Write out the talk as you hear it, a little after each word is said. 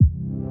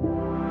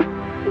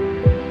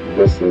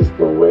This is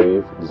the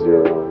Wave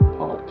Zero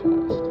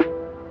podcast.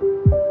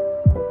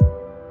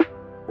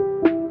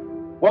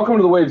 Welcome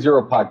to the Wave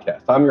Zero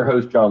podcast. I'm your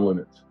host, John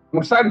Lumitz. I'm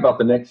excited about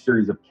the next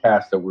series of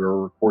casts that we're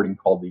recording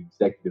called The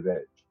Executive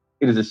Edge.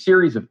 It is a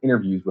series of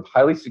interviews with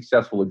highly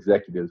successful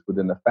executives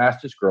within the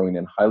fastest growing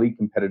and highly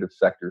competitive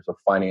sectors of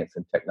finance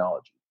and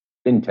technology,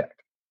 fintech.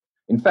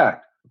 In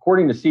fact,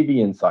 according to CB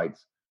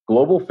Insights,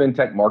 global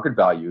fintech market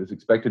value is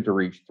expected to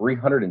reach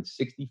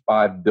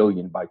 $365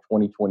 billion by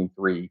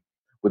 2023,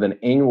 with an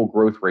annual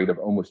growth rate of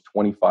almost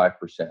 25%.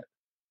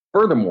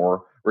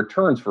 Furthermore,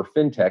 returns for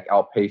fintech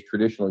outpaced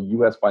traditional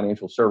U.S.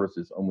 financial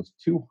services almost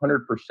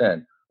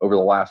 200% over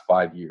the last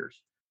 5 years.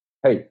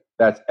 Hey,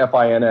 that's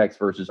FINX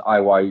versus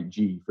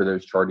IYG for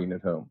those charting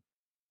at home.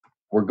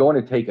 We're going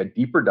to take a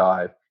deeper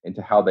dive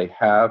into how they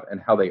have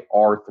and how they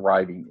are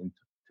thriving in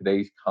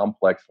today's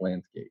complex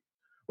landscape.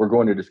 We're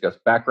going to discuss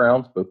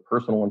backgrounds, both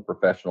personal and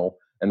professional,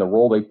 and the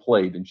role they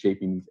played in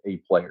shaping these A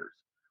players.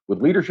 With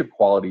leadership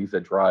qualities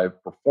that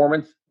drive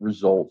performance,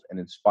 results, and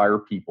inspire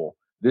people,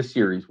 this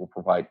series will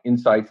provide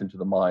insights into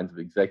the minds of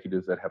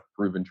executives that have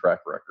proven track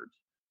records.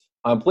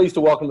 I'm pleased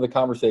to welcome to the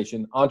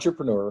conversation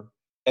entrepreneur,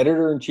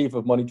 editor-in-chief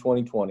of Money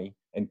 2020,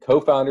 and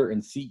co-founder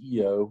and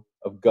CEO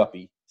of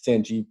Guppy,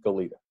 Sanjib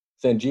Kalita.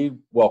 Sanjib,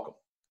 welcome.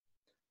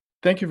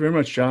 Thank you very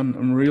much, John.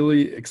 I'm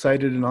really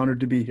excited and honored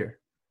to be here.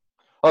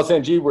 Oh,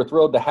 Sanjib, we're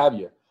thrilled to have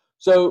you.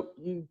 So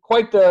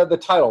quite the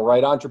title,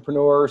 right?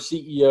 Entrepreneur,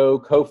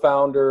 CEO,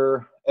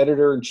 co-founder,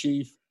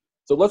 editor-in-chief.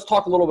 So let's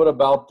talk a little bit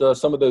about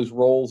some of those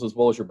roles as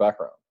well as your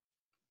background.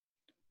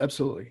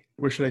 Absolutely.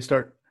 Where should I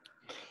start?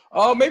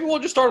 Maybe we'll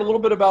just start a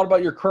little bit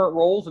about your current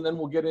roles, and then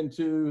we'll get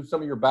into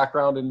some of your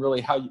background and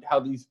really how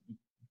these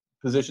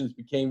positions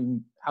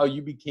became, how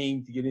you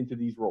became to get into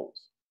these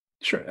roles.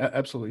 Sure,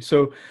 absolutely.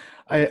 So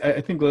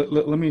I think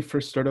let me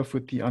first start off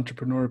with the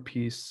entrepreneur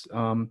piece.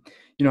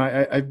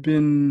 I've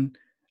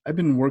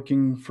been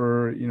working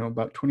for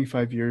about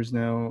 25 years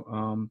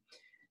now,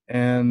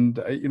 and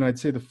I'd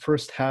say the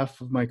first half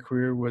of my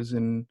career was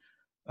in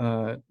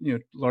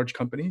large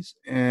companies,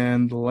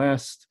 and the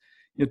last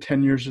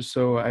 10 years or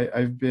so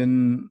I've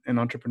been an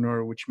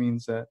entrepreneur, which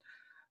means that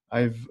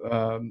I've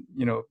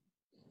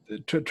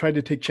tried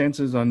to take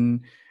chances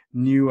on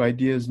new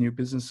ideas, new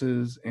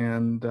businesses,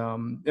 and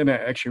I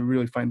actually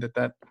really find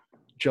that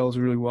gels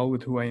really well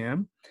with who I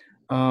am.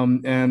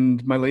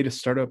 And my latest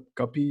startup,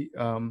 Guppy,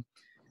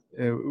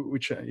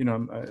 which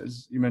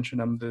as you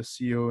mentioned, I'm the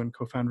CEO and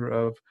co-founder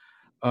of,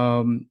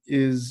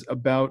 is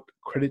about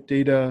credit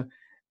data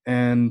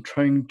and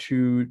trying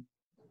to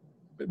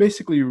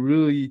basically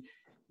really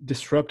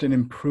disrupt and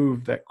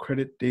improve that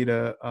credit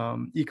data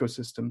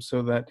ecosystem,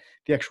 so that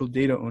the actual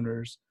data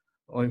owners,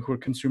 who are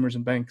consumers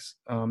and banks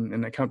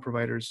and account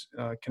providers,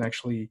 can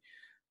actually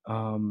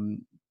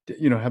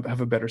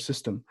have a better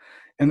system.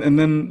 And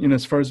then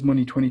as far as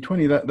Money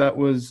 2020, that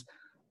was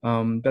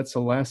that's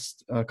the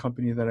last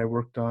company that I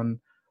worked on.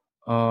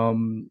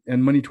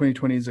 And Money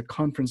 2020 is a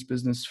conference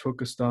business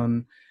focused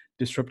on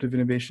disruptive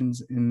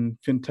innovations in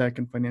fintech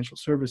and financial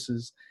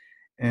services.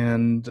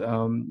 And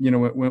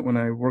when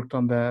I worked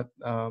on that,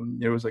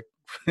 it was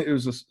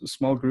a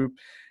small group,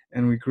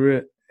 and we grew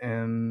it,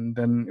 and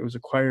then it was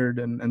acquired,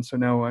 and so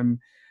now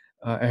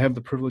I have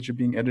the privilege of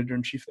being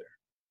editor-in-chief there.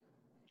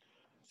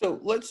 So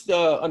let's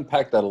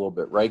unpack that a little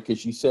bit, right?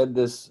 Because you said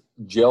this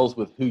gels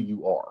with who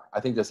you are.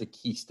 I think that's a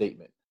key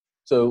statement.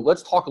 So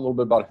let's talk a little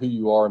bit about who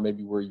you are and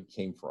maybe where you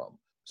came from.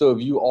 So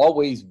have you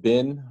always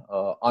been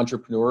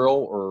entrepreneurial,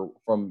 or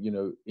from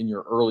in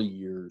your early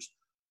years,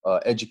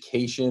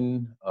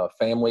 education,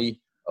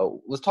 family?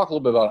 Let's talk a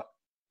little bit about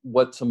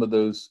what some of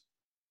those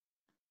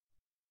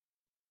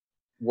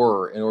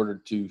were in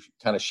order to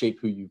kind of shape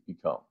who you've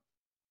become.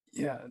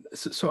 Yeah,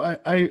 so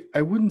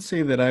I wouldn't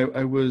say that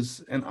I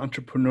was an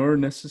entrepreneur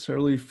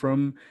necessarily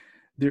from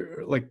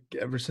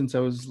ever since I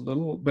was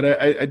little,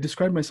 but I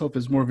describe myself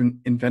as more of an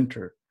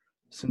inventor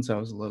since I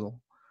was little.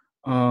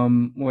 I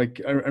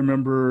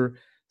remember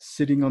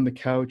sitting on the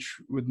couch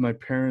with my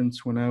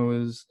parents when I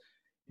was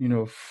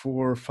 4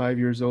 or 5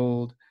 years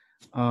old,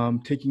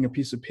 taking a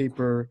piece of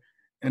paper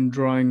and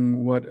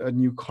drawing what a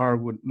new car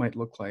might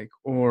look like,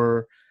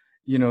 or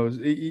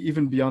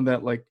even beyond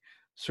that,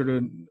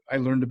 I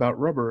learned about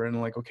rubber, and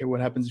okay,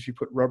 what happens if you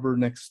put rubber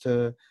next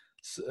to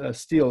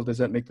steel? Does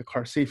that make the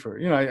car safer?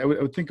 I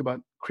would think about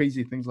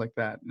crazy things like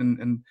that.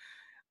 And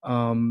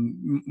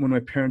when my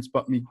parents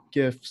bought me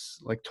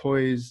gifts like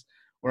toys,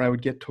 or I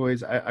would get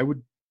toys, I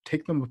would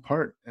take them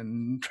apart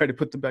and try to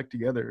put them back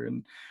together,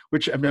 and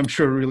which I'm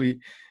sure really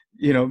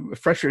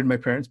frustrated my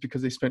parents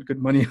because they spent good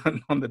money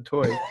on the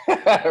toy.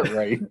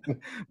 Right.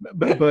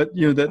 but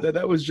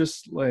that was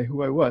just like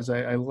who I was.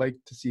 I like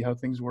to see how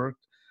things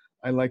worked.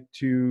 I like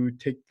to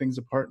take things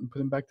apart and put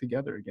them back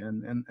together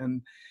again.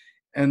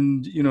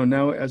 And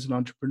now as an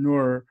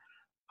entrepreneur,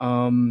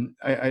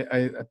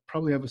 I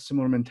probably have a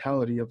similar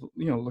mentality of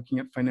looking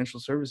at financial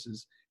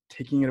services,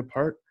 taking it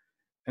apart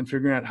and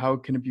figuring out how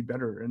can it be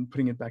better, and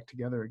putting it back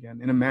together again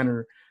in a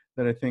manner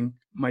that I think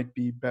might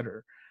be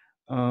better.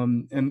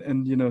 So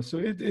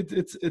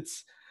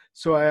it's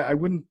so I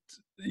wouldn't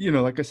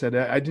like I said,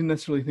 I didn't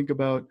necessarily think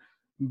about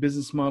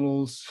business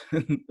models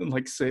and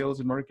like sales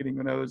and marketing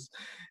when I was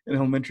in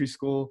elementary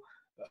school.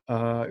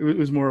 It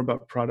was more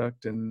about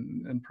product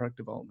and product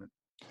development.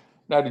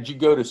 Now, did you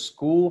go to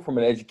school from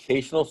an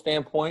educational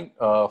standpoint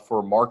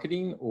for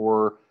marketing,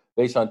 or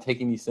based on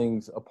taking these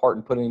things apart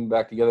and putting them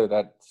back together?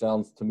 That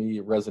sounds to me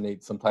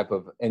resonates some type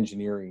of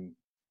engineering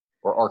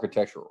or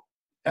architectural.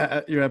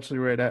 You're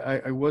absolutely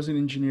right. I was an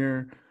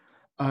engineer.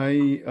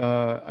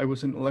 I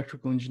was an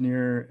electrical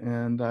engineer,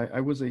 and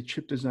I was a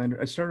chip designer.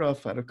 I started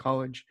off out of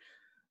college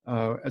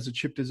as a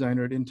chip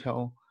designer at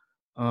Intel.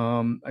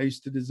 I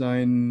used to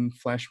design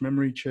flash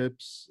memory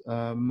chips,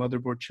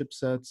 motherboard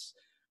chipsets,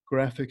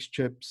 graphics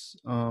chips,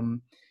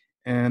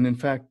 and in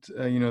fact,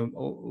 a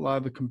lot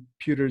of the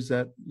computers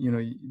that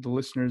the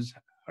listeners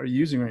are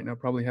using right now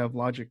probably have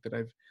logic that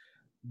I've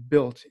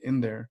built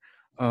in there.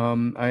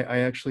 I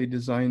actually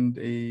designed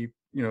a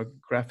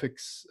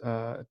graphics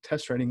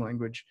test writing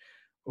language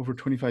over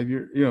 25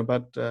 years,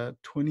 about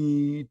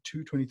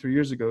 22, 23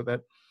 years ago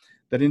that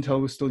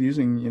Intel was still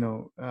using,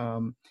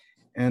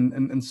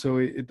 and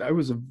so I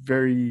was a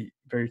very,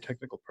 very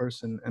technical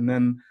person. And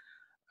then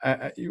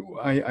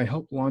I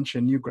helped launch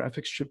a new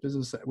graphics chip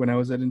business when I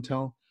was at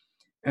Intel.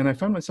 And I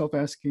found myself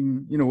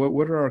asking,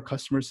 what are our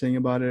customers saying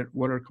about it?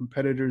 What are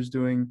competitors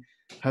doing?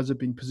 How's it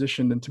being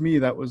positioned? And to me,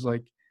 that was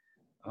like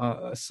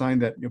a sign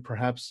that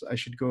perhaps I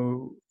should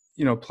go,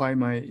 apply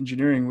my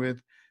engineering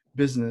with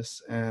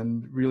business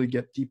and really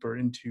get deeper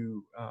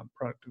into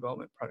product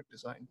development, product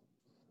design.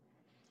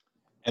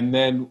 And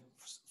then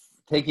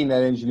taking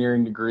that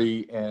engineering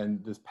degree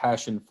and this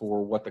passion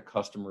for what the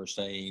customer is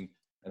saying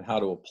and how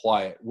to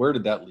apply it, where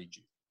did that lead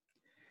you?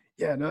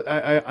 Yeah, no,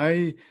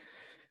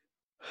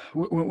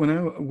 when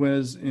I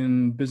was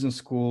in business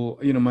school,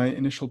 my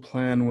initial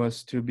plan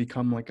was to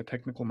become like a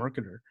technical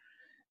marketer.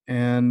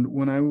 And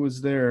when I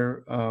was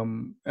there,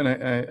 and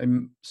I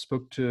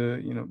spoke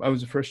to, I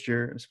was the first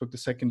year, I spoke to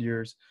second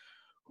years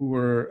who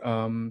were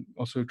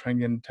also trying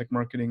to get in tech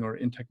marketing or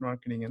in tech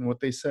marketing. And what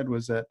they said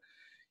was that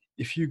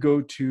if you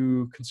go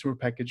to consumer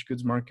packaged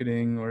goods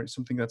marketing or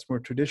something that's more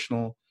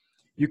traditional,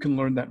 you can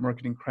learn that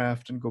marketing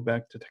craft and go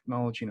back to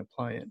technology and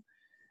apply it.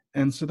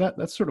 And so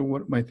that's sort of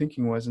what my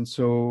thinking was. And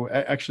so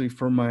actually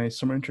for my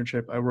summer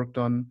internship, I worked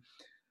on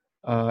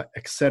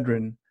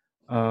Excedrin,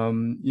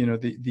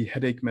 the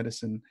headache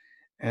medicine.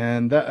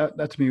 And that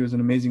to me was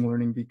an amazing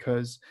learning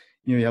because,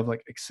 you have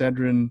like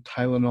Excedrin,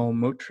 Tylenol,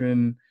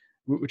 Motrin,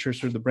 which are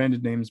sort of the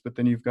branded names, but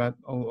then you've got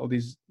all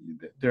these,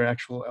 their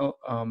actual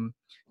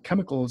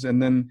chemicals.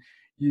 And then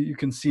you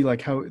can see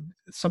like how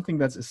something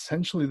that's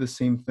essentially the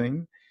same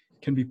thing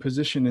can be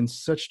positioned in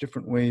such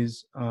different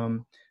ways,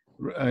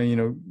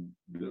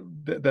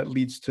 that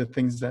leads to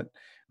things that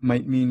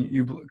might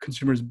mean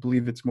consumers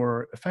believe it's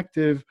more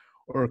effective,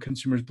 or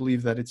consumers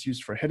believe that it's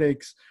used for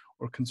headaches,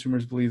 or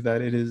consumers believe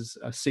that it is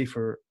a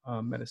safer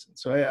medicine.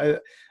 So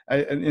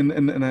I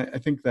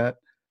think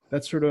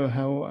that's sort of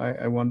how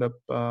I wound up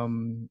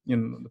in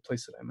the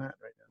place that I'm at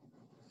right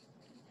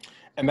now.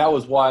 And that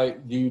was why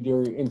you did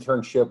your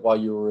internship while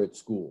you were at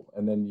school,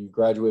 and then you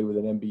graduated with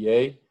an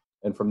MBA.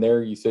 And from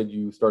there, you said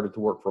you started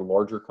to work for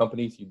larger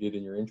companies. You did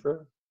in your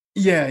intro.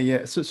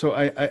 Yeah. So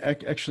I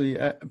actually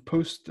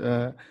post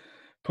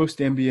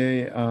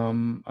MBA,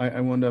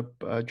 I wound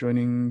up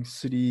joining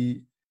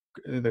Citi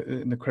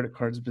in the credit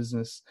cards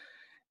business,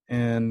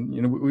 and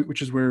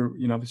which is where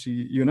obviously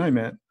you and I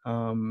met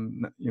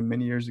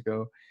many years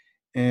ago,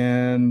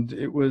 and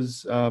it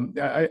was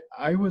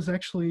I was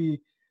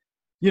actually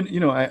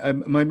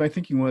my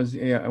thinking was,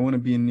 yeah, I want to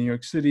be in New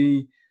York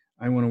City,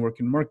 I want to work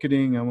in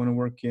marketing, I want to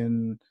work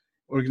in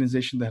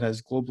organization that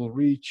has global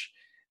reach.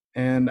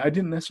 And I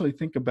didn't necessarily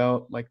think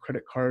about like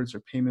credit cards or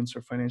payments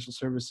or financial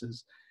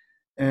services.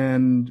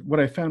 And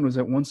what I found was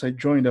that once I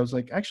joined, I was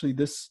like, actually,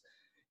 this,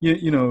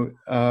 you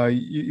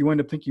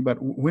wind up thinking about,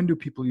 when do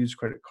people use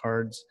credit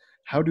cards?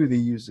 How do they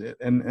use it?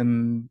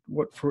 And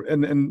what for?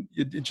 And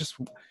it just,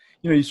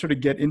 you sort of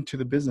get into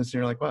the business and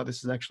you're like, wow,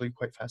 this is actually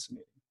quite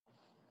fascinating.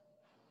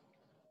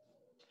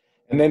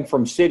 And then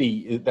from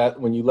Citi, that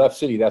when you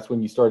left Citi, that's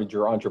when you started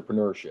your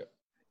entrepreneurship.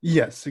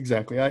 Yes,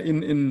 exactly.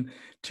 In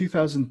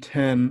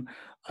 2010,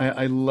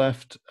 I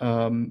left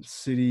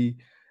Citi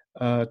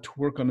to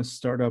work on a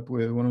startup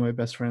with one of my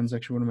best friends,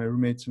 actually one of my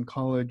roommates in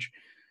college,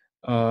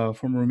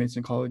 former roommates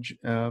in college,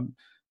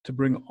 to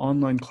bring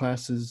online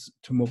classes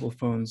to mobile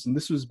phones. And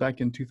this was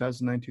back in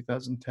 2009,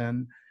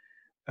 2010,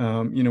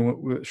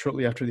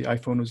 shortly after the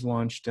iPhone was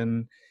launched.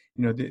 And,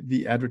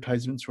 the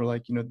advertisements were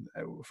like,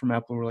 from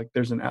Apple were like,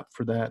 there's an app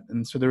for that.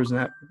 And so there was an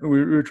app.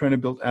 We were trying to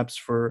build apps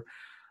for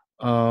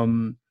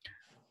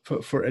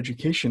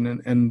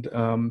education.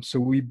 And so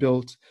we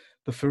built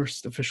the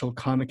first official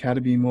Khan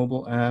Academy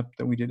mobile app.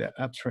 Then we did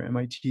apps for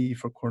MIT,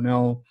 for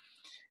Cornell.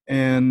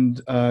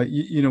 And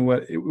you know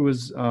what, it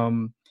was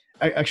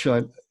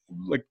actually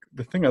like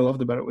the thing I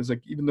loved about it was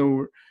like, even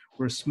though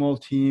we're a small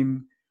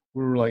team,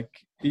 we're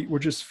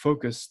just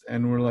focused,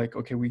 and we're like,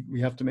 okay,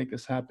 we have to make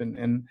this happen.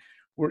 And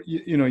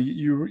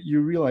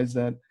you realize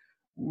that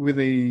with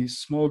a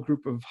small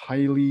group of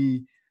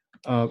highly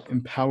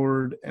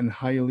empowered and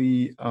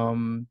highly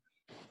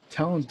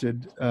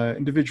talented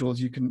individuals,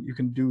 you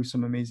can do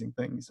some amazing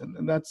things,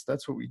 and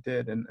that's what we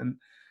did. And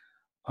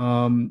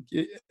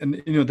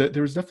you know,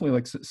 there was definitely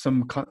like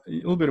a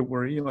little bit of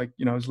worry. Like,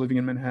 you know, I was living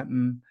in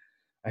Manhattan,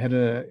 I had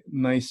a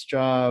nice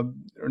job,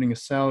 earning a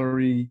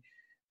salary,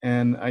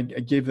 and I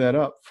gave that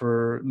up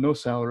for no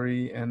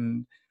salary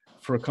and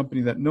for a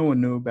company that no one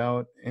knew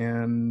about,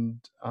 and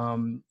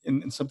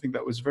in something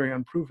that was very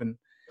unproven.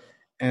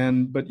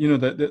 And but you know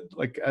that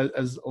like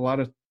as a lot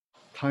of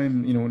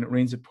time, you know, when it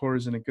rains it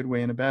pours, in a good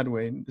way and a bad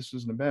way. And this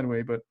was in a bad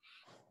way, but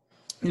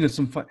you know,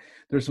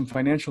 there's some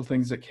financial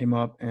things that came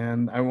up,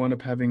 and I wound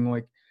up having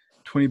like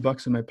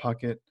 $20 in my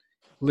pocket,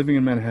 living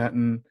in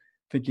Manhattan,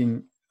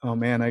 thinking, oh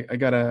man, I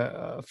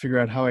gotta figure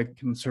out how I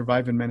can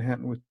survive in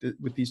Manhattan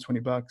with these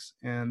 $20.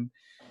 And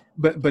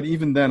but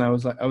even then, I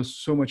was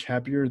so much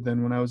happier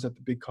than when I was at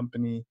the big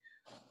company.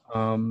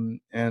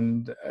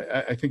 And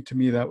I think to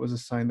me that was a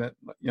sign that,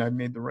 you know, I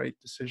made the right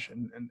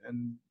decision.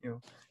 And you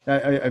know,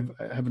 I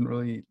haven't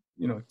really,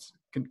 you know,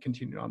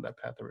 continued on that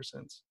path ever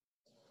since.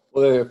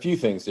 Well, there are a few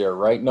things there,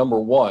 right? Number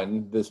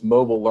one, this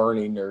mobile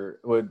learning, or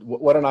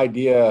what an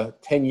idea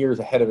 10 years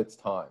ahead of its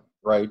time,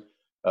 right?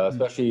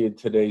 Especially in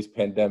today's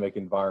pandemic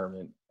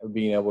environment,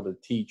 being able to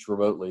teach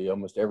remotely.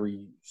 Almost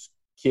every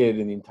kid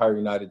in the entire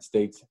United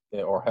States,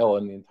 or hell,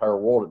 in the entire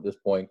world at this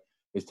point,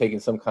 is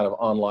taking some kind of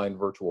online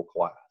virtual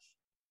class.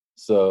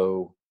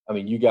 So, I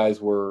mean, you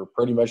guys were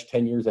pretty much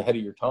 10 years ahead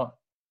of your time.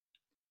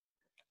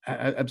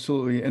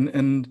 Absolutely.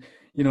 And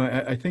you know,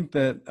 I think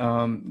that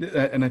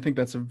and I think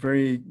that's a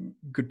very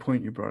good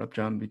point you brought up,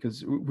 John,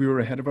 because we were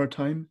ahead of our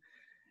time.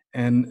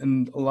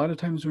 And a lot of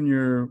times when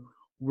you're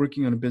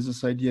working on a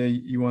business idea,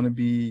 you want to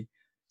be,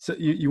 so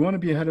you want to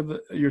be ahead of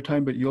your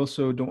time, but you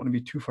also don't want to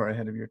be too far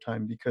ahead of your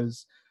time,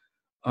 because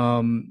you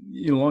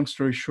know, long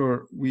story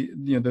short,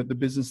 you know, the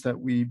business that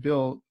we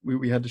built,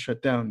 we had to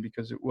shut down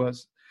because it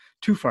was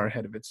too far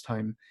ahead of its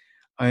time.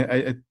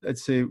 I'd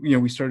say, you know,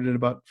 we started it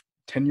about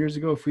 10 years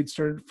ago. If we'd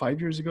started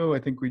 5 years ago, I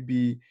think we'd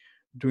be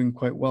doing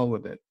quite well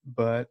with it.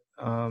 But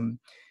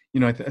you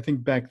know, I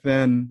think back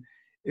then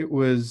it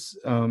was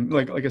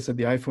like I said,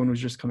 the iPhone was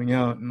just coming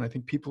out, and I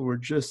think people were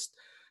just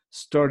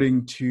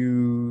starting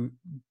to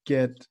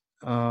get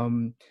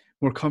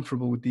more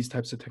comfortable with these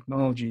types of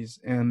technologies.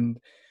 And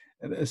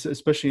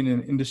especially in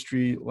an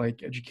industry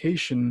like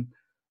education,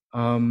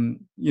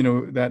 you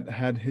know, that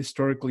had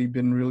historically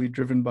been really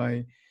driven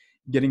by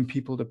getting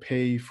people to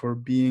pay for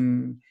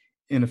being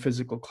in a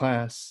physical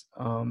class.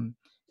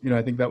 You know,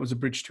 I think that was a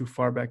bridge too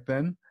far back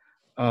then.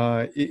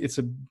 It's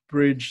a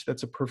bridge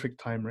that's a perfect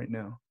time right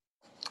now.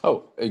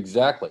 Oh,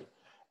 exactly.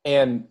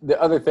 And the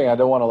other thing I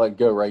don't want to let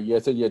go, right? You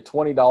said you had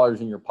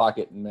 $20 in your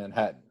pocket in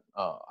Manhattan.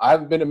 I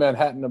haven't been to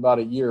Manhattan about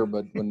a year,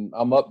 but when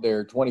I'm up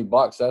there,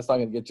 $20, that's not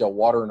going to get you a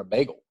water and a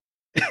bagel.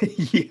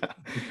 Yeah.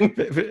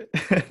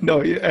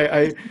 No,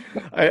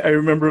 I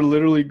remember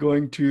literally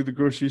going to the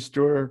grocery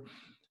store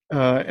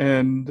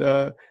and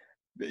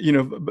you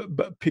know,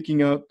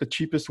 picking out the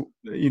cheapest,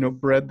 you know,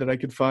 bread that I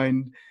could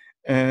find,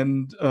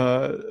 and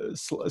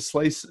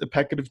slice a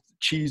packet of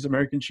cheese,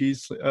 American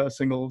cheese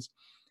singles,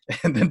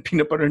 and then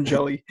peanut butter and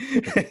jelly.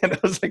 And I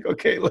was like,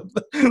 okay,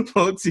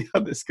 let's see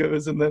how this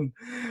goes. And then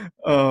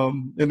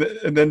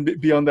and then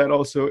beyond that,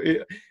 also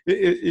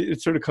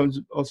it sort of comes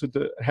also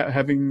to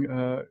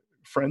having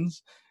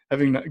friends,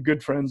 having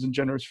good friends and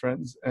generous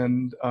friends.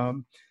 And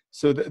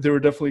so there were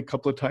definitely a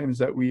couple of times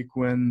that week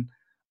when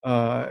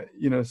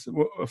you know,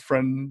 a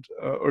friend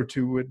or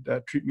two would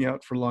treat me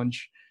out for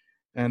lunch,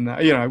 and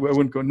you know, I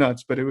wouldn't go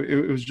nuts, but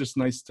it was just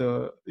nice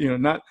to, you know,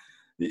 not,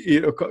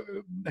 you know,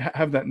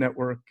 have that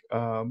network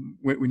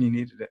when you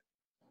needed it.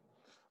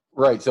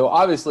 Right. So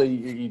obviously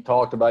you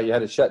talked about you had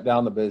to shut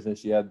down the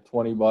business. You had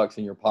 $20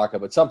 in your pocket,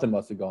 but something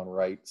must have gone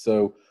right.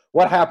 So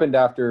what happened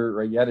after,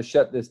 right? You had to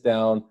shut this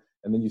down,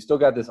 and then you still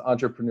got this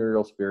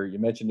entrepreneurial spirit. You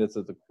mentioned this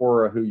at the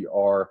core of who you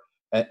are.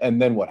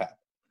 And then what happened?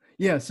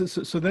 Yeah.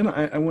 So then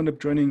I wound up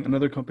joining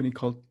another company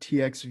called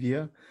TX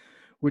Via,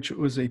 which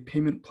was a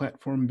payment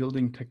platform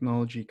building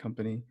technology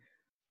company.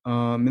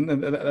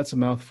 And that's a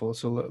mouthful.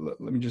 So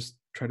let me just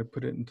try to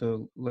put it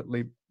into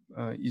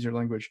easier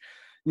language.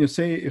 You know,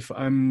 say if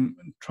I'm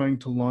trying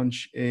to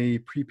launch a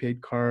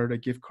prepaid card, a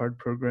gift card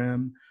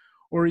program,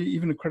 or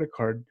even a credit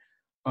card,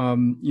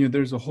 you know,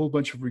 there's a whole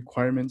bunch of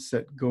requirements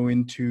that go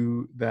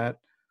into that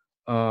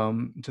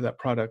to that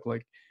product.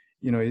 Like,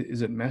 you know,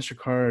 is it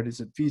MasterCard? Is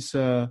it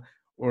Visa?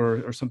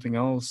 Or something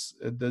else?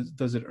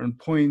 Does it earn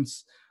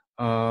points?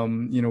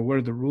 You know, what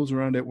are the rules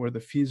around it? What are the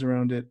fees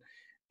around it?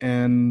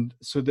 And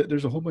so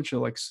there's a whole bunch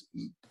of like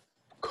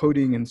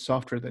coding and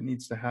software that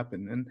needs to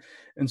happen.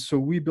 And so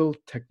we built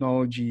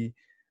technology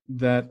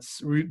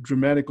that's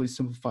dramatically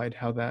simplified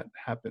how that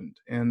happened.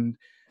 And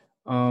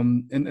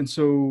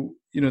so,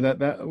 you know,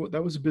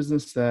 that was a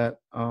business that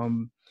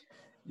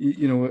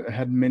you know,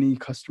 had many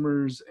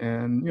customers,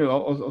 and you know,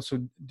 also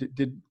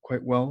did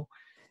quite well.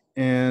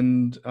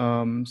 And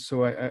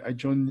so I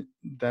joined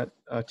that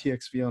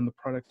TXV on the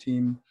product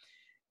team,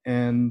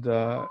 and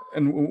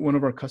one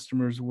of our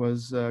customers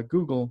was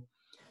Google.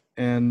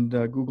 and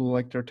Google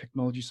liked our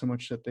technology so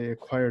much that they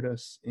acquired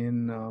us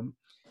in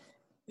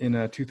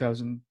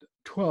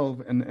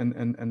 2012,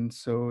 and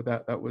so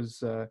that was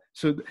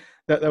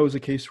that was a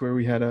case where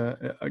we had a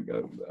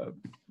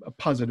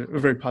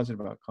very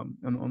positive outcome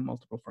on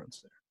multiple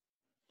fronts there.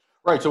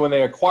 Right. So when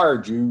they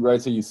acquired you,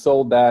 right, so you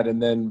sold that,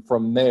 and then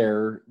from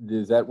there,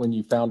 is that when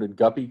you founded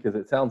Guppy? Because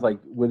it sounds like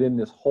within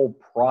this whole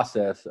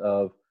process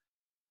of,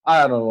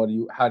 I don't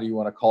know how do you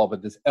want to call it,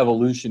 but this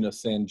evolution of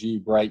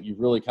Sanjib, right? You've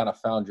really kind of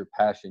found your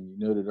passion. You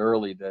noted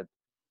early that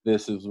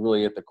this is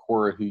really at the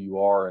core of who you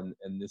are, and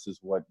this is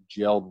what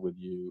gelled with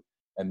you.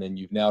 And then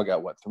you've now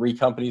got what, 3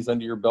 companies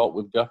under your belt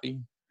with Guppy?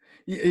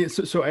 Yeah,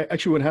 so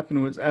actually, what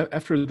happened was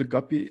after the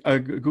Guppy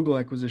Google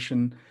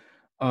acquisition,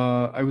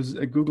 I was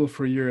at Google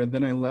for a year, and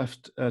then I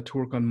left to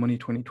work on Money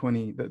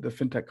 2020, the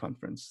fintech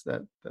conference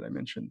that I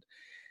mentioned,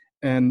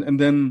 and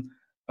then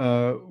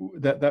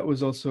that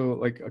was also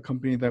like a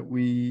company that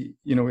we,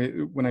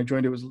 when I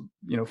joined, it was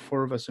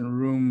 4 of us in a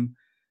room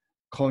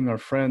calling our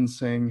friends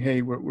saying,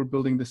 hey, we're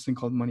building this thing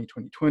called Money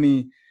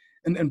 2020,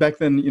 and back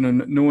then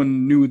no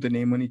one knew the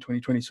name Money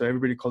 2020, so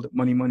everybody called it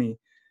Money.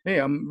 Hey,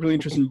 I'm really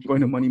interested in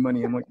going to Money.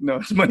 I'm like, no,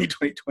 it's Money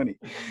 2020,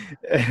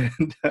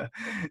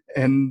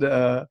 and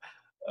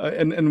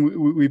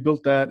we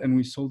built that, and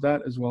we sold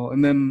that as well.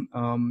 And then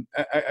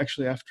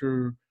actually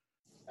after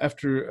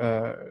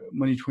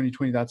Money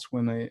 2020, that's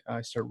when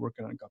I started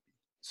working on Guppy.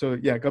 So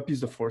yeah,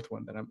 Guppy's the 4th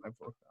one that I've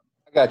worked on.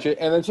 I got you.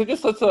 And then so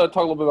just let's talk a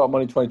little bit about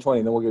Money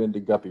 2020, and then we'll get into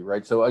Guppy,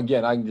 right? So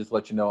again, I can just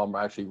let you know I'm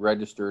actually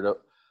registered.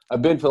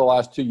 I've been for the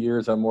last 2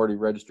 years. I'm already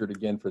registered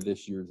again for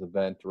this year's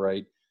event,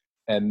 right?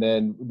 And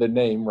then the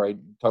name, right?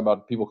 Talk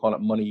about people calling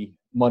it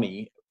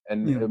money,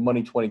 and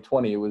Money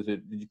 2020.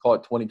 Did you call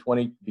it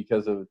 2020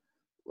 because of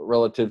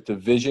relative to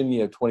vision?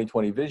 You have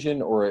 2020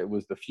 vision, or it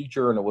was the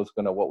future and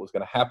what was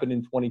gonna happen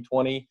in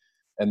 2020?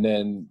 And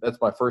then that's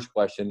my first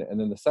question. And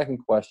then the second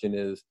question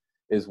is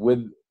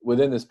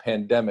within this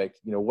pandemic,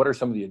 what are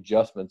some of the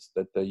adjustments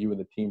that you and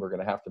the team are going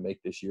to have to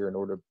make this year in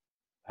order to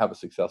have a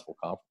successful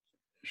conference?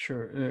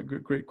 Sure,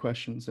 great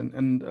questions.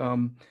 And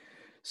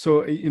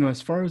so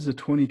as far as the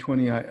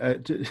 2020, I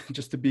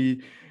just to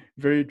be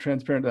very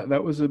transparent,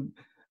 that was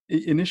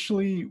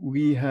initially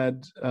we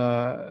had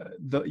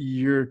the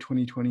year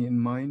 2020 in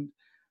mind,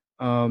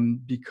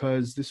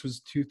 because this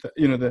was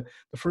the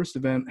first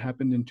event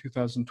happened in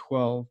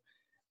 2012,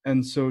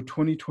 and so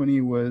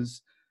 2020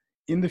 was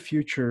in the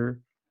future,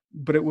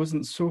 but it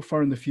wasn't so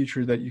far in the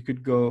future that you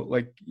could go,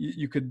 like,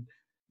 you could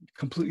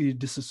completely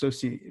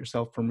disassociate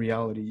yourself from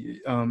reality.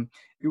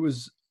 It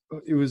was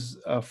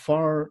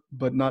far,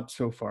 but not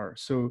so far.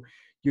 So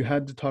you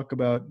had to talk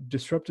about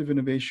disruptive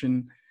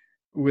innovation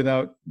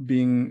without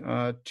being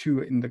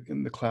too in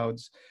the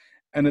clouds,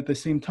 and at the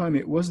same time,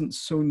 it wasn't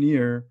so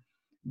near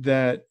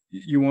that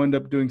you wind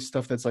up doing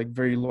stuff that's like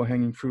very low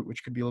hanging fruit,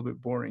 which could be a little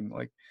bit boring.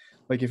 Like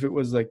if it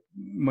was like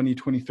Money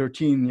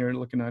 2013, you're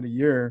looking at a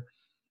year,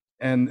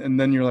 and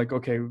then you're like,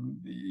 okay,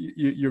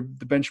 you're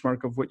the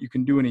benchmark of what you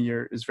can do in a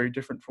year is very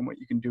different from what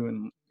you can do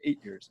in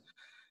 8 years.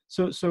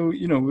 So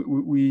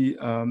we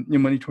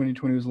Money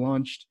 2020 was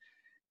launched,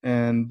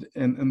 and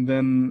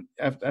then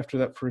after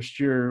that first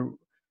year,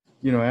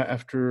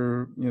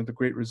 after the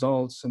great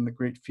results and the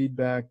great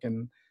feedback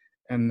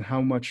and how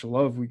much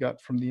love we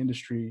got from the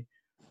industry,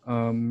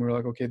 we're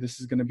like, okay, this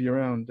is going to be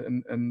around,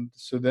 and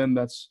so then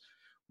that's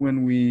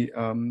when we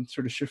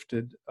sort of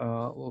shifted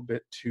a little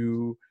bit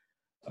to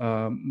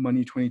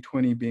Money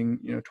 2020 being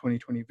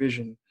 2020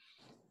 vision,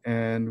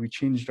 and we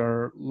changed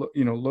our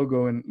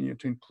logo and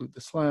to include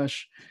the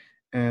slash,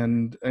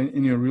 and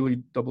really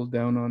doubled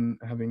down on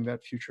having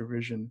that future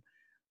vision,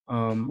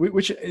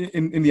 which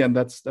in the end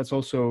that's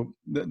also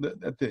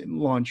at the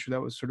launch, that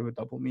was sort of a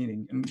double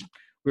meaning, and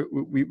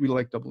we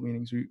like double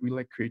meanings. We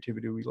like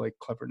creativity, we like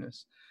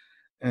cleverness,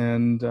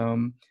 and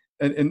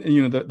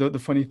the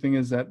funny thing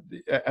is that,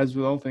 as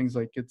with all things,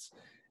 like, it's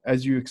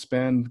as you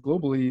expand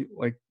globally,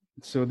 like,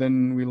 so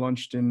then we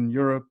launched in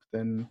Europe,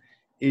 then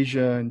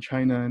Asia and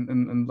China,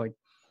 and like,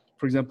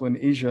 for example, in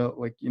Asia,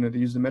 like, they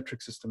use the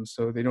metric system,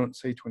 so they don't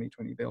say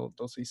 2020, they'll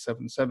say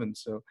 77.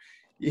 So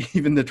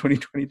even the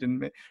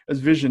 2020 as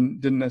vision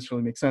didn't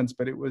necessarily make sense,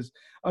 but it was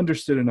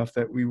understood enough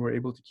that we were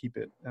able to keep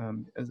it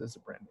as a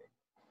brand name.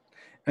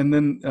 And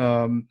then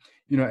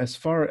as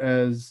far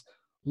as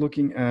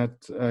looking at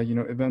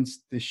events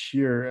this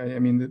year, I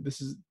mean,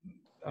 this is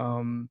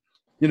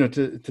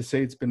to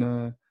say it's been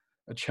a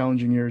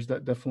challenging year is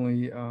that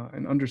definitely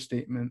an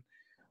understatement.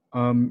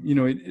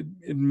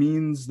 It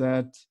means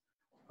that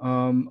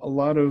a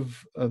lot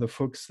of the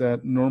folks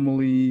that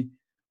normally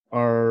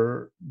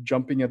are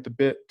jumping at the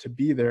bit to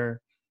be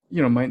there,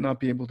 might not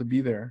be able to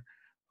be there.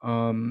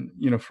 From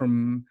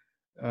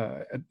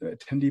an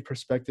attendee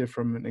perspective,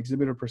 from an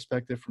exhibitor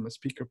perspective, from a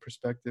speaker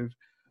perspective.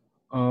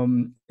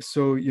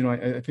 So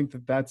I think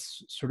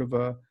that's sort of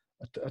a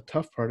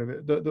tough part of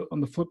it. On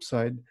the flip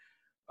side,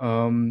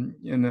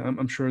 and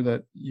I'm sure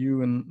that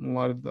you and a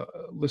lot of the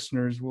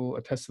listeners will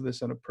attest to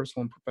this on a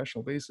personal and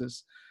professional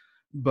basis,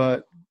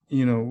 but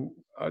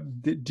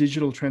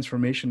digital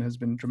transformation has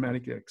been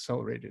dramatically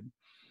accelerated,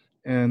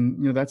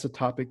 And that's a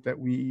topic that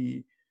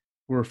we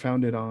were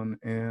founded on,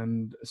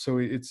 and so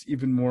it's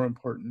even more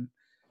important.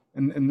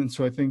 And then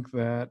so I think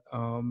that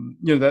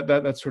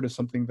that's sort of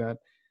something that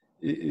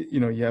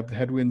you have the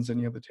headwinds and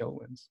you have the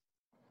tailwinds.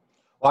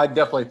 Well, I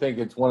definitely think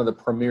it's one of the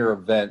premier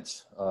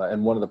events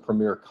and one of the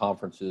premier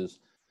conferences,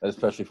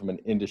 especially from an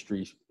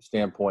industry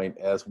standpoint,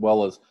 as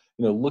well as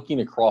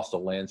looking across the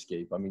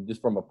landscape. I mean,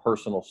 just from a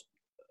personal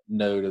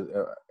note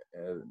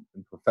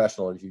and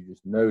professional, as you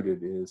just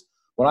noted, is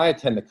when I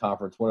attend the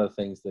conference, one of the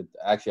things that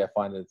actually I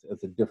find as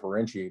a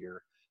differentiator,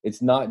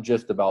 it's not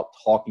just about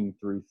talking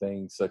through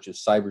things such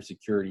as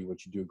cybersecurity,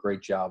 which you do a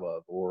great job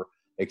of, or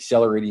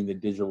accelerating the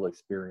digital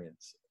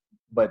experience,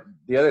 but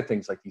the other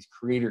things like these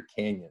Creator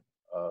Canyon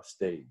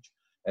stage,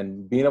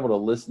 and being able to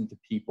listen to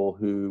people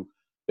who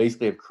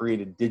basically have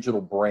created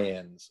digital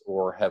brands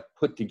or have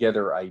put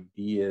together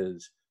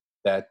ideas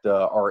that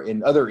are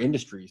in other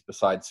industries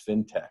besides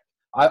fintech.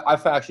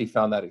 I've actually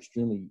found that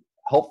extremely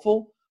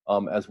helpful,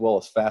 as well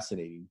as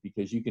fascinating,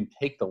 because you can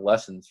take the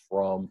lessons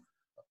from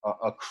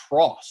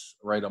across,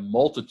 right, a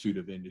multitude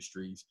of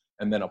industries,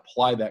 and then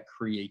apply that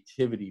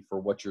creativity for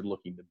what you're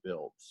looking to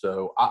build.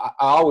 So I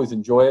always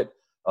enjoy it.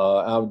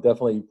 I'm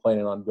definitely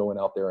planning on going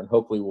out there, and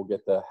hopefully we'll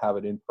get to have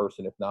it in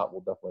person. If not,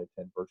 we'll definitely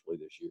attend virtually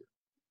this year.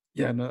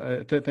 Yeah,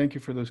 no, thank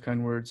you for those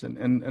kind words.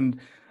 And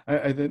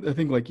I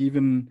think, like,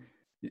 even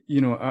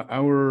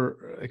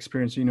our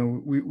experience,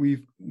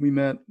 we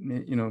met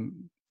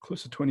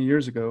close to 20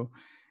 years ago,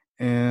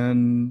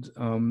 and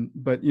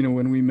but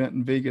when we met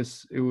in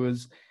Vegas, it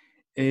was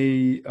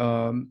a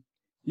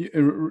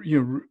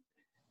it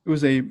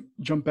was a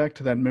jump back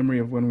to that memory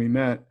of when we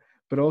met,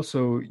 but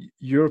also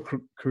your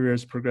career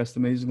has progressed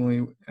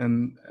amazingly,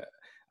 and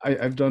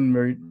I've done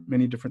very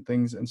many different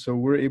things, and so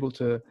we're able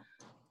to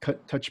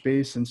touch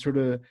base and sort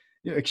of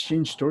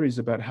exchange stories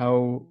about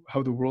how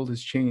the world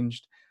has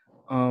changed,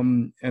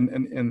 and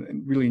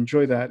really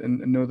enjoy that, and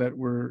know that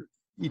we're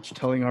each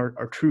telling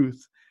our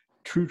truth,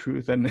 true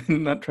truth, and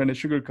not trying to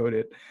sugarcoat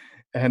it,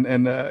 and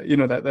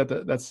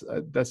that's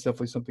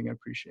definitely something I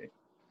appreciate.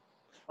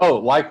 Oh,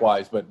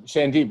 likewise. But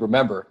Sanjib,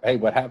 remember, hey,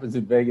 what happens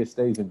in Vegas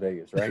stays in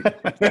Vegas, right?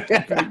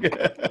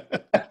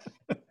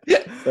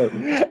 So,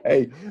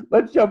 hey,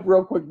 let's jump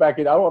real quick back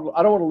in. I don't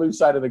want to lose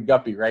sight of the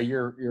Guppy, right?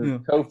 You're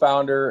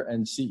co-founder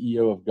and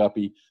CEO of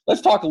Guppy.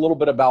 Let's talk a little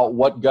bit about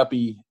what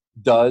Guppy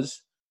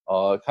does,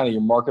 kind of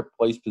your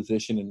marketplace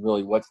position, and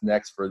really what's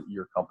next for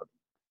your company.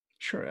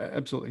 Sure,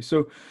 absolutely.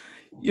 So,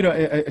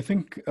 I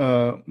think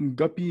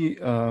Guppy,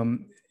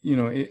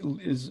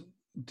 it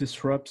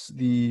disrupts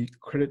the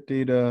credit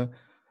data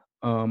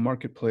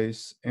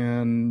marketplace,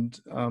 and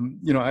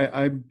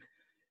I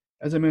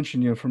as I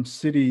mentioned, from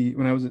Citi,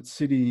 when I was at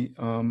Citi,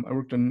 I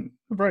worked on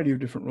a variety of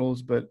different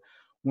roles, but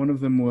one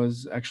of them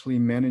was actually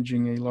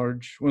managing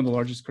one of the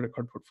largest credit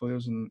card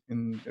portfolios in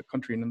the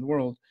country and in the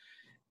world.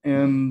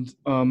 And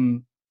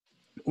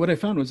what I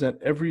found was that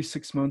every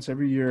 6 months,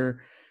 every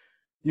year,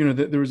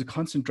 there was a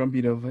constant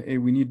drumbeat of, hey,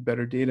 we need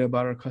better data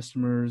about our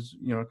customers.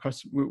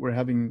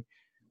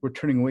 We're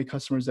turning away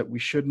customers that we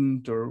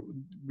shouldn't, or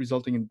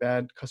resulting in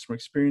bad customer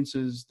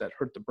experiences that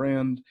hurt the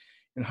brand.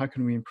 And how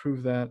can we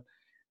improve that?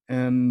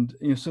 And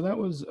so that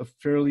was a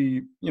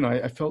fairly,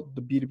 I felt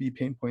the B2B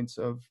pain points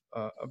of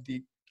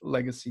the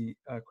legacy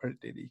credit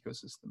data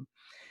ecosystem.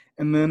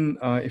 And then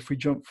if we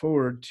jump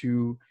forward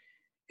to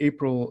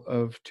April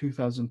of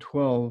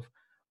 2012,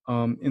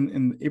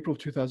 in April of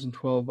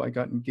 2012, I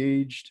got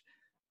engaged.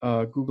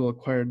 Google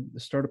acquired the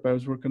startup I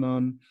was working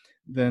on.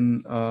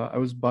 Then I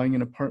was buying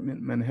an apartment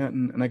in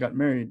Manhattan, and I got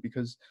married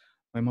because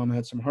my mom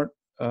had some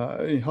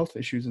health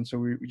issues, and so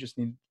we just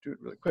needed to do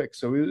it really quick.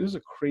 So it was a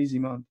crazy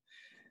month.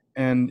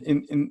 And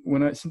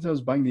since I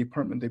was buying the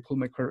apartment, they pulled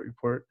my credit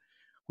report,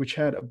 which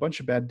had a bunch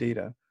of bad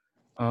data,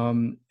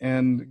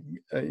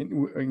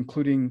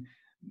 including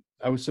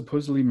I was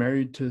supposedly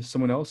married to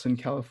someone else in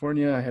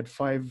California. I had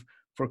 5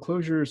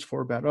 foreclosures,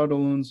 4 bad auto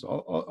loans,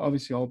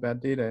 obviously all bad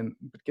data,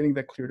 but getting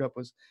that cleared up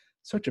was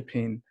such a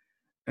pain.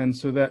 And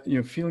so that,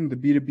 feeling the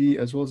B2B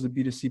as well as the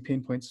B2C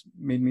pain points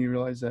made me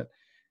realize that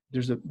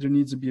there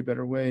needs to be a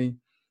better way.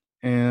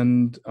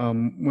 And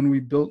when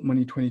we built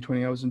Money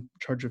 2020, I was in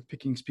charge of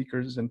picking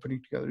speakers and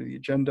putting together the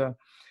agenda.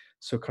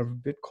 So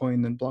covered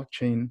Bitcoin and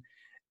blockchain,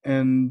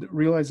 and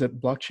realized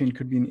that blockchain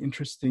could be an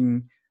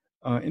interesting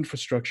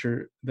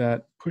infrastructure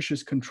that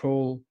pushes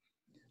control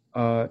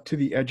to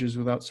the edges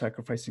without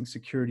sacrificing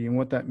security. And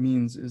what that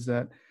means is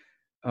that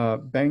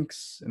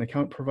banks and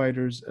account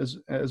providers,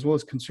 as well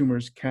as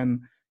consumers,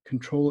 can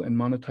control and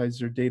monetize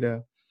their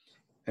data.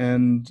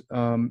 And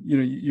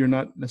you're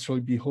not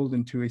necessarily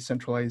beholden to a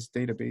centralized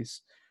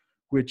database,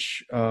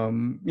 which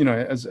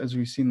as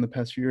we've seen in the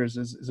past few years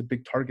is a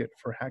big target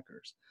for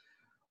hackers.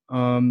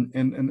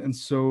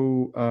 So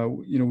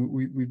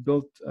we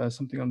built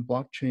something on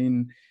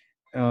blockchain,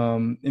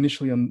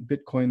 initially on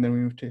Bitcoin, then we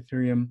moved to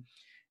Ethereum,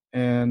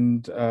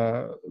 and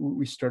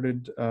we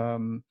started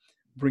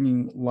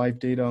bringing live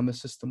data on the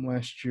system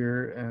last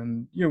year,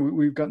 and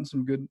we've gotten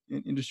some good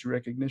industry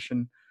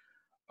recognition.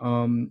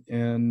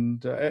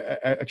 I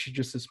actually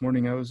just this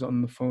morning I was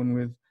on the phone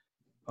with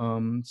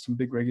some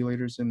big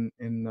regulators in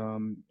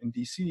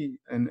DC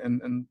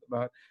and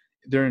about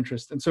their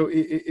interest. And so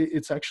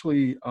it's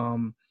actually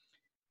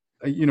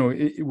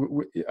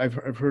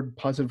I've heard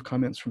positive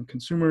comments from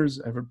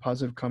consumers. I've heard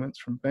positive comments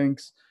from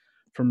banks,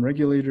 from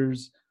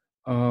regulators,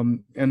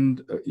 and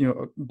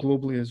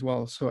globally as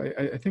well. So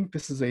I think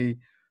this is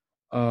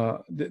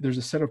there's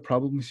a set of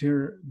problems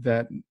here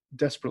that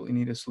desperately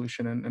need a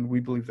solution, and we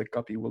believe that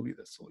Guppy will be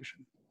the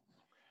solution.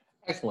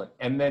 Excellent.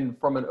 And then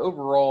from an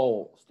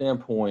overall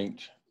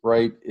standpoint,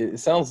 right, it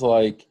sounds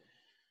like,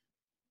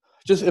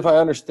 just if I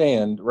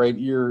understand, right,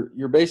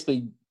 you're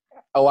basically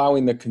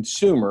allowing the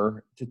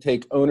consumer to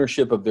take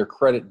ownership of their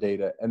credit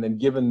data and then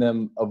giving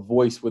them a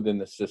voice within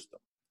the system,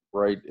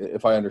 right?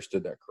 If I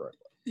understood that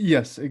correctly.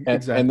 Yes,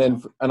 exactly.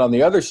 And on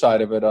the other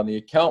side of it, on the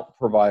account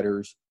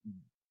providers,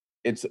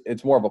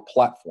 it's more of a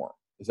platform.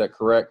 Is that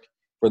correct?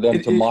 For them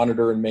to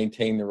monitor and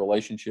maintain the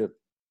relationship?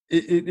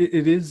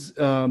 It is.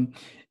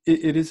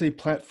 It is a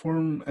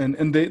platform,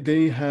 and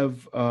they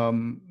have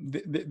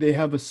they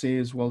have a say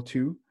as well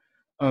too.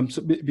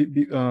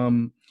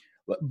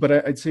 But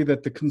I'd say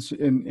that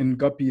in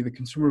Guppy, the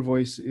consumer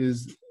voice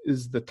is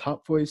the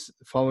top voice,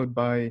 followed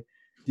by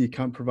the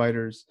account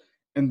providers,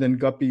 and then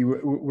Guppy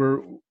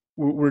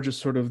we're just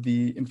sort of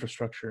the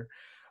infrastructure.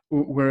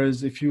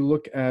 Whereas if you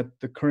look at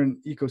the current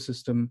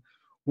ecosystem,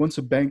 once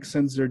a bank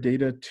sends their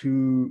data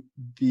to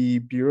the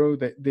bureau,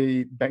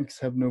 banks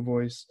have no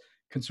voice.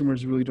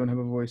 Consumers really don't have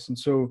a voice, and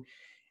so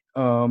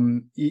I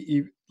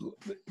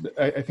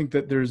think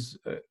that there's,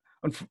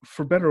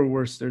 for better or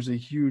worse, there's a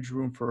huge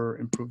room for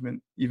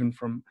improvement, even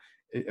from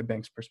a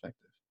bank's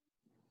perspective.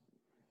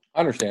 I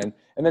understand.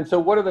 And then, so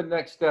what are the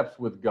next steps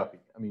with Guppy?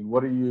 I mean,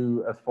 what are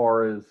you, as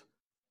far as,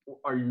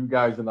 are you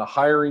guys in the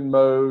hiring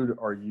mode?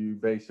 Are you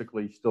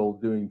basically still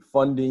doing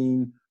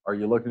funding? Are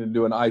you looking to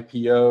do an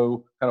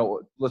IPO?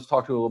 Let's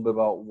talk to you a little bit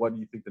about what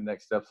do you think the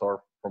next steps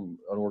are from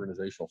an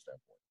organizational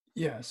standpoint.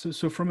 Yeah.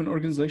 So from an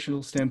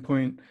organizational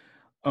standpoint,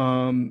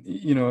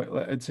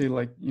 I'd say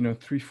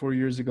 3-4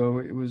 years ago,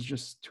 it was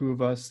just 2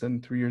 of us.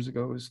 Then 3 years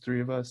ago, it was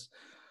 3 of us.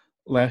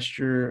 Last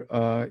year,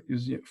 it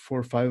was 4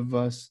 or 5 of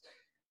us.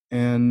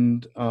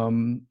 And,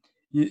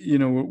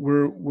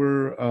 we're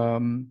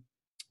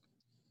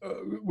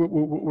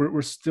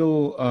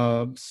still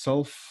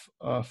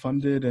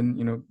self-funded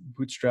and,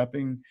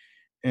 bootstrapping.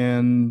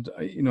 And,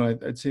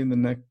 I'd say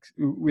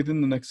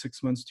within the next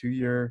 6 months to a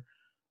year,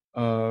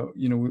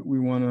 we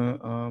want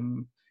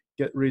to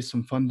raise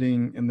some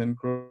funding and then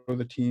grow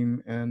the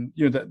team, and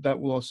that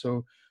will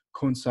also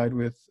coincide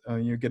with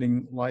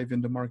getting live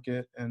into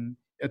market and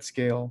at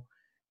scale,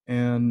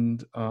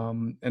 and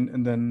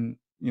then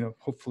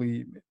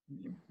hopefully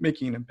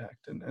making an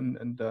impact,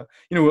 and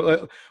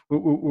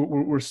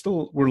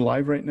we're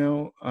live right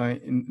now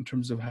in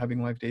terms of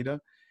having live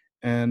data,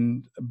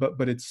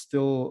 but it's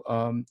still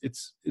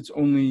it's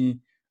only.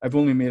 I've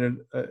only made it.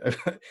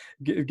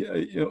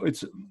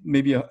 It's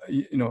maybe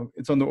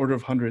it's on the order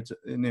of hundreds,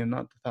 and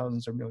not the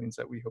thousands or millions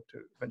that we hope to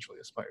eventually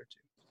aspire to.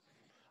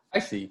 I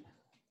see.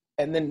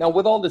 And then now,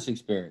 with all this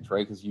experience,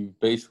 right? Because you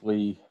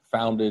basically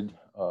founded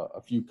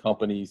a few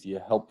companies, you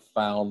helped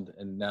found,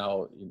 and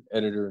now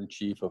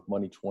editor-in-chief of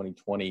Money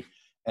 2020.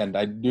 And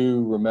I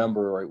do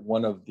remember, right,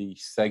 one of the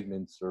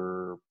segments,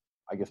 or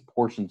I guess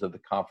portions of the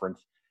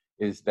conference,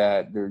 is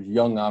that there's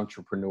young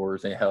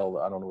entrepreneurs, and hell,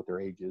 I don't know what their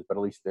age is, but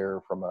at least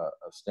they're, from a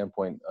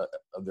standpoint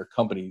of their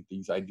company,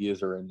 these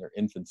ideas are in their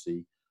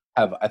infancy,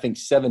 have, I think,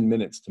 7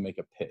 minutes to make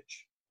a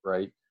pitch,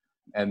 right?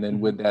 And then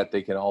with that,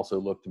 they can also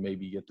look to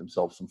maybe get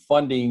themselves some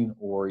funding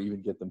or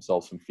even get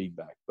themselves some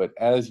feedback. But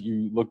as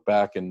you look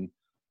back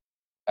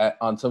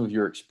on some of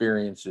your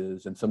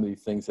experiences and some of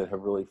these things that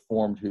have really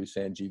formed who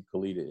Sanjib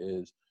Kalita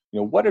is,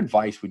 what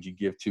advice would you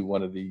give to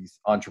one of these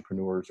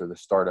entrepreneurs or the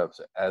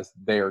startups as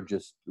they are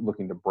just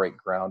looking to break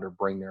ground or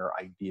bring their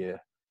idea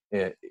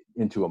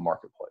into a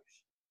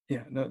marketplace?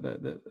 Yeah, no,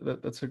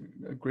 that's a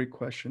great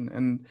question.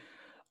 And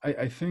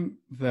I think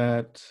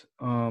that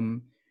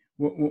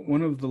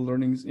one of the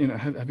learnings,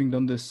 having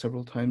done this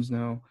several times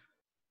now,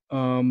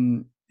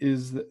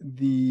 is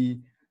the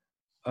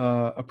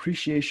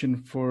appreciation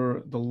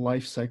for the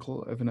life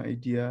cycle of an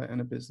idea and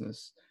a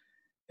business.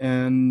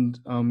 And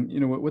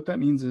what that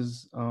means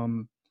is,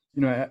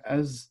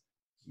 as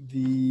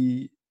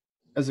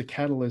a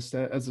catalyst,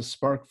 as a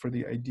spark for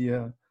the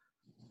idea,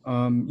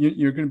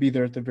 you're going to be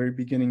there at the very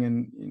beginning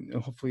and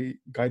hopefully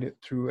guide it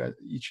through at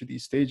each of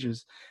these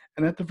stages.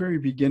 And at the very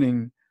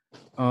beginning,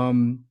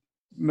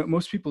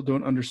 most people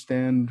don't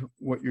understand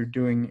what you're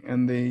doing,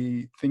 and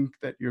they think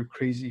that you're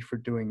crazy for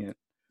doing it.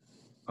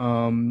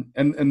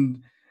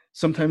 And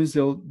sometimes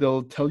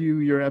they'll tell you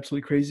you're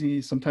absolutely crazy.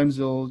 Sometimes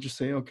they'll just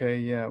say, okay,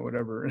 yeah,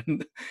 whatever.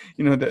 And,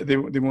 that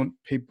they won't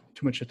pay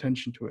too much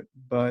attention to it.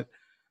 But,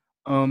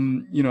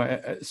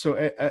 so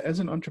as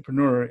an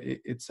entrepreneur,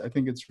 I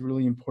think it's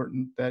really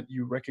important that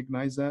you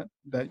recognize that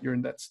you're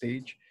in that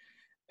stage.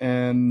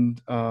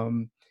 And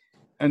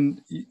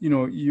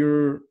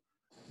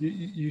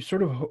you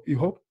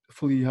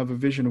hopefully have a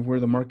vision of where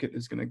the market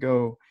is going to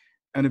go.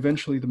 And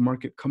eventually the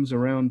market comes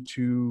around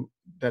to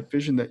that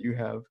vision that you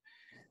have.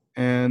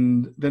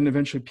 And then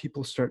eventually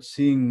people start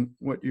seeing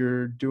what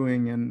you're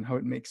doing and how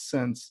it makes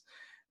sense.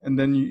 And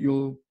then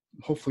you'll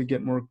hopefully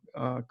get more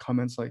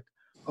comments like,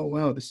 oh,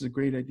 wow, this is a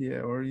great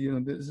idea. Or,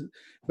 this is,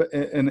 but,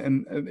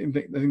 and I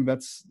think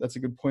that's a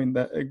good point,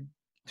 that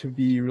to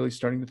be really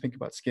starting to think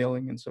about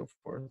scaling and so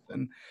forth.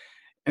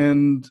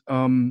 And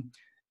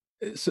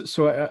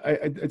so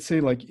I'd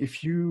say, like,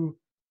 if you're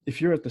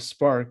at the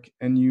Spark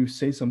and you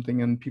say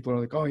something and people are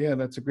like, oh yeah,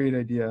 that's a great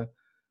idea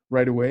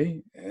right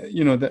away,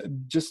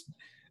 that just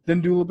then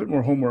do a little bit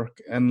more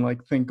homework and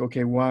like think,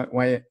 okay,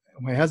 why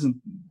hasn't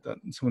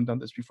someone done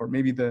this before?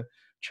 Maybe the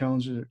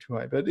challenges are too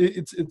high, but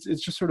it's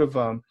just sort of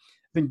I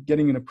think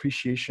getting an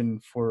appreciation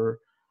for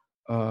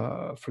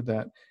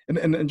that.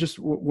 And just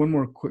one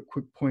more quick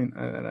point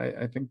that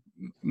I think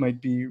might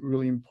be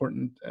really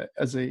important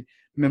as a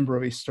member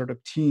of a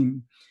startup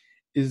team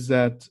is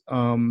that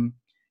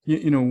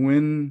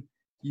when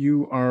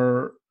you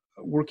are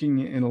working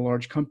in a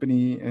large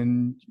company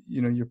and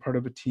you're part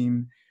of a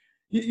team,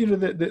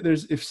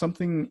 there's, if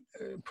something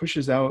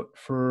pushes out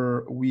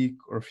for a week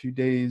or a few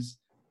days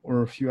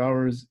or a few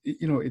hours,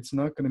 it's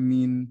not going to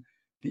mean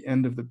the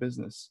end of the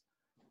business.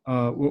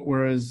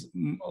 Whereas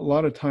a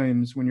lot of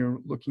times when you're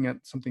looking at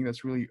something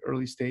that's really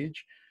early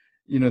stage,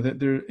 that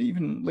they're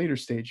even later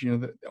stage,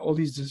 that all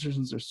these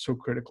decisions are so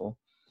critical.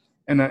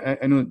 And I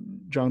know,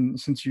 John,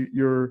 since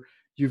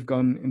you've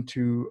gone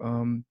into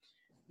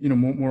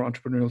more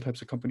entrepreneurial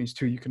types of companies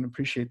too, you can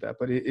appreciate that.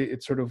 But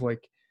it's sort of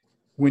like,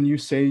 when you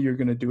say you're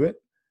going to do it,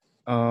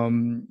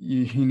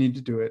 you need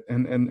to do it,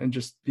 and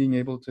just being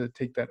able to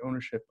take that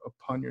ownership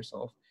upon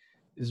yourself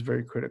is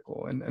very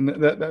critical. And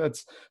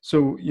that's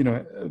so,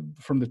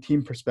 from the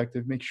team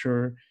perspective, make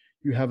sure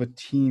you have a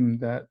team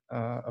that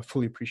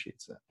fully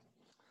appreciates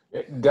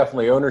that.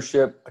 Definitely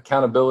ownership,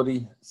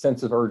 accountability,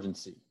 sense of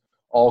urgency,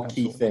 all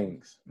Absolutely. key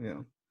things.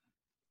 Yeah.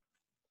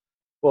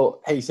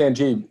 Well, hey,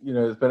 Sanjib,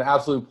 it's been an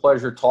absolute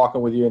pleasure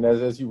talking with you. And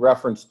as you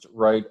referenced,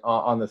 right,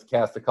 on this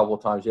cast a couple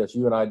of times, yes,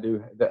 you and I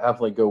do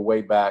definitely go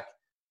way back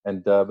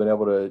and been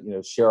able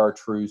to, share our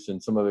truths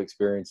and some of the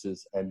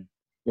experiences. And,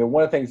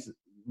 one of the things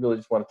really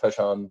just want to touch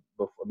on,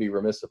 I'd be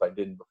remiss if I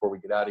didn't before we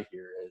get out of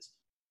here, is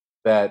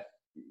that,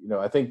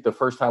 I think the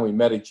first time we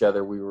met each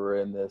other, we were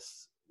in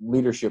this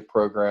leadership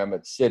program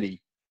at Citi,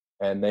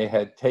 and they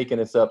had taken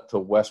us up to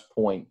West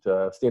Point,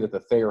 stayed at the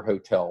Thayer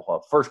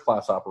Hotel, first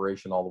class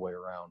operation all the way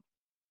around.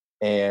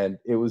 And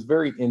it was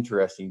very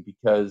interesting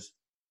because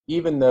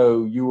even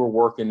though you were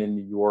working in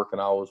New York and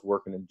I was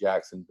working in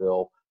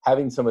Jacksonville,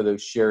 having some of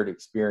those shared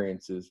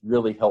experiences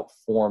really helped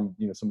form,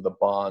 some of the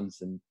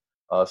bonds and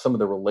some of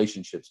the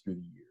relationships through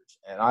the years.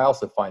 And I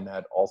also find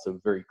that also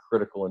very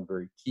critical and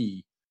very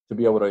key to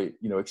be able to,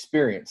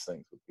 experience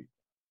things with people.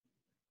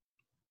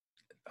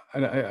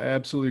 I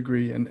absolutely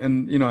agree.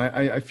 And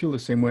I feel the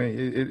same way.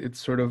 It's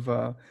sort of,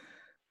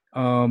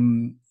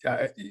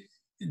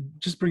 it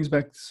just brings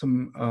back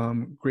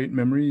some great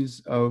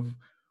memories of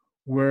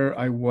where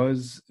I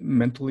was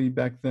mentally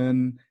back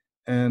then,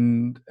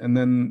 and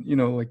then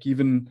like,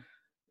 even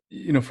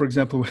for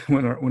example,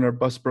 when our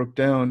bus broke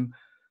down,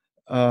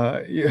 we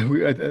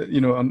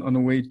on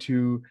the way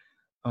to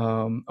a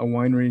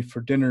winery for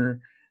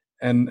dinner,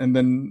 and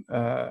then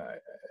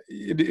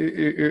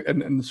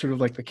and sort of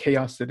like the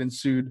chaos that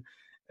ensued,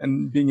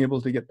 and being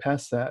able to get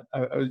past that,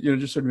 I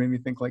just sort of made me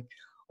think, like,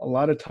 a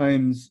lot of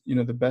times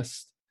the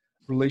best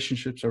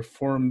relationships are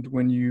formed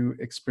when you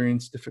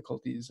experience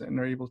difficulties and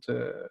are able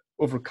to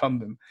overcome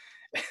them.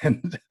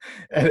 And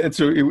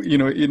so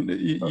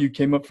you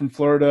came up from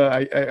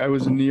Florida, I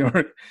was in New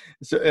York,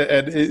 so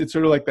and it's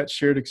sort of like that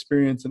shared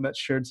experience and that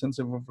shared sense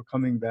of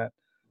overcoming that.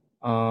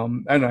 I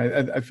don't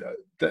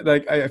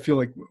know. I feel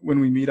like when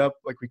we meet up,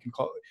 like, we can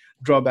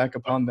draw back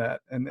upon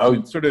that, and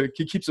it sort of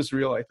keeps us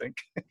real, I think.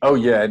 Oh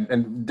yeah,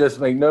 and just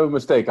make no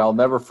mistake, I'll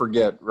never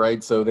forget.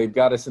 Right, so they've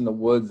got us in the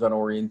woods on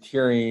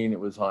orienteering. It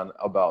was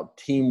about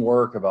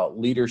teamwork, about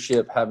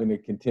leadership, having a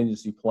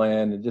contingency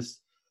plan, and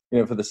just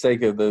for the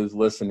sake of those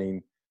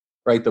listening,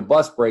 right, the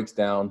bus breaks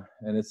down,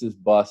 and it's this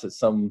bus.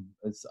 It's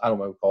I don't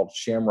know, called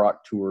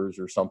Shamrock Tours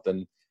or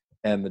something.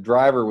 And the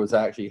driver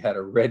had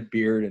a red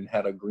beard and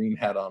had a green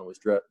hat on, was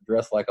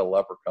dressed like a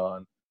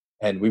leprechaun.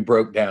 And we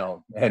broke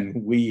down,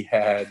 and we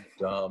had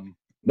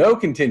no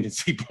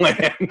contingency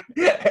plan.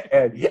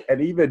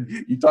 and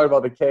even, you talk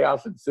about the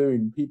chaos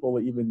ensuing, people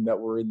even that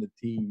were in the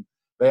team,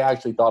 they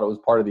actually thought it was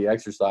part of the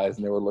exercise,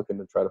 and they were looking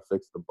to try to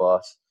fix the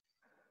bus.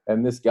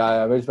 And this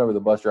guy, I just remember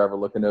the bus driver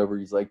looking over,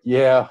 he's like,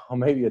 yeah, well,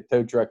 maybe a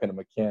tow truck and a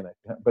mechanic.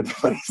 But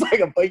he's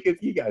like, I'm like,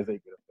 you guys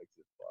ain't going to fix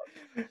this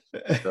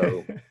bus.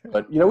 So,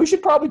 but we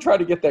should probably try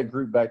to get that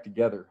group back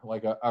together,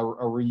 like a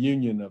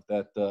reunion of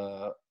that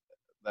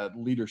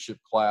leadership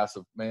class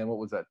of, man, what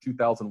was that,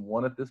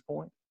 2001 at this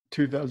point?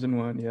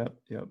 2001, yeah.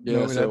 Yeah,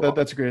 no, so,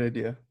 that's a great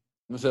idea.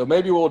 So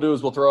maybe what we'll do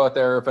is we'll throw out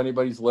there, if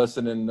anybody's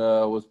listening,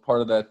 was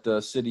part of that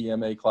Citi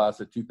MA class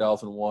of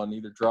 2001,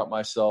 either drop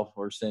myself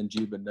or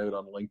Sanjib a note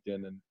on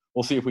LinkedIn, and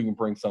we'll see if we can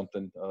bring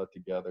something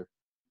together.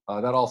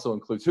 That also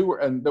includes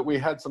and that we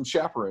had some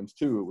chaperones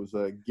too. It was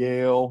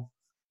Gail,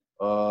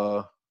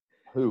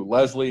 Who?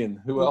 Leslie and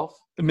who else?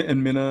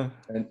 And Minna.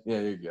 And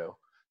yeah, there you go.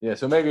 Yeah,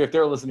 so maybe if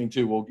they're listening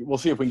too, we'll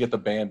see if we can get the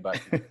band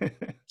back.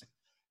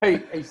 Hey,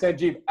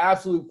 Sanjib,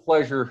 absolute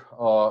pleasure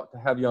to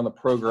have you on the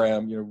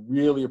program.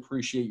 Really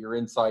appreciate your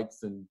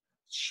insights and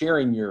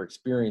sharing your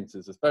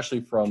experiences,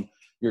 especially from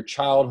your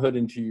childhood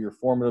into your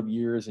formative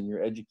years and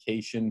your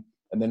education,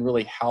 and then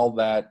really how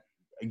that,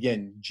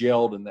 again,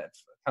 gelled and that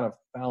kind of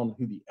found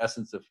who the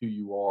essence of who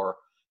you are,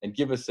 and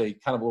give us a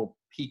kind of a little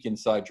peek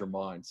inside your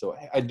mind. So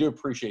I do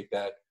appreciate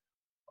that.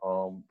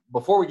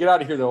 Before we get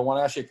out of here, though, I want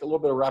to ask you a little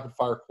bit of rapid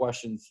fire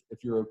questions,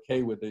 if you're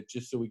okay with it,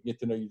 just so we can get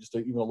to know you just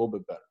even a little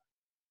bit better.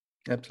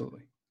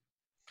 Absolutely.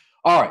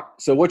 All right.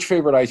 So what's your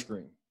favorite ice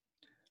cream?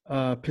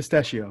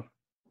 Pistachio.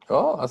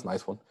 Oh, that's a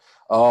nice one.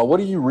 What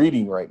are you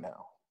reading right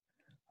now?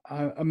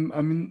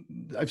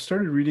 I've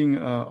started reading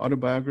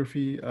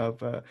autobiography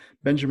of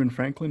Benjamin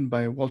Franklin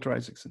by Walter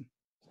Isaacson.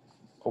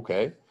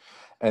 Okay.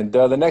 And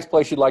the next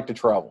place you'd like to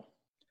travel?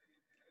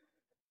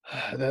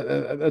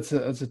 That's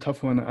a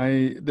tough one.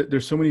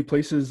 There's so many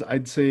places.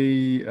 I'd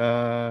say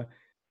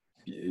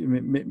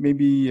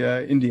maybe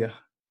India.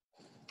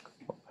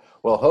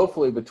 Well,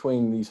 hopefully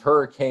between these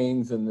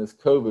hurricanes and this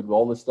COVID,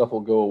 all this stuff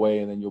will go away,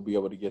 and then you'll be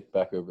able to get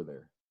back over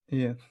there.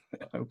 Yeah,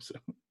 I hope so.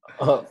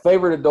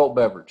 Favorite adult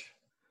beverage?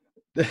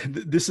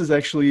 This is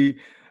actually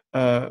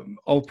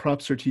all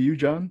props are to you,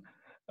 John.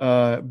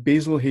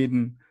 Basil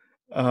Hayden.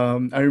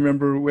 I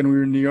remember when we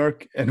were in New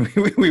York and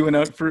we went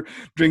out for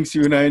drinks,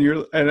 you and I,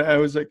 and I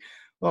was like,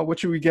 well, what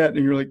should we get?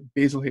 And you're like,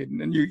 Basil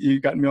Hayden. And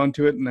you got me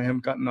onto it, and I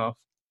haven't gotten off.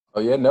 Oh,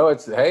 yeah. No,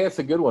 it's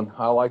a good one.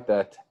 I like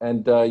that.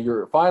 And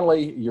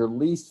your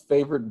least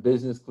favorite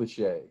business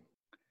cliche?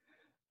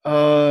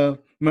 My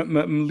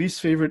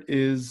least favorite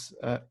is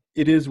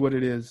it is what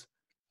it is.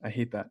 I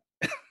hate that.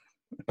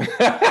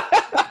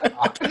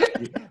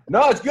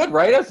 No, it's good,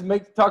 right?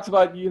 It talks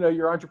about,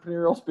 your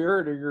entrepreneurial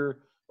spirit, or your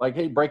like,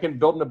 hey,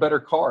 building a better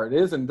car. It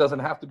is and doesn't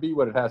have to be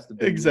what it has to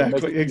be.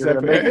 Exactly. You're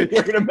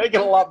going to make it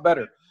a lot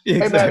better.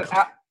 Exactly. Hey,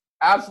 man,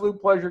 absolute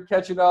pleasure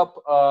catching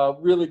up.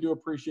 Really do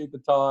appreciate the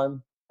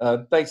time.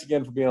 Thanks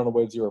again for being on the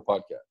Wave Zero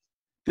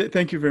podcast.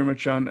 Thank you very much,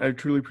 John. I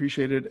truly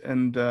appreciate it,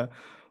 and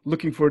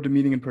looking forward to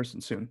meeting in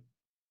person soon.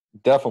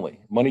 Definitely.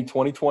 Money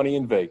 2020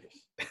 in Vegas.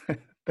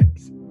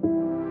 Thanks.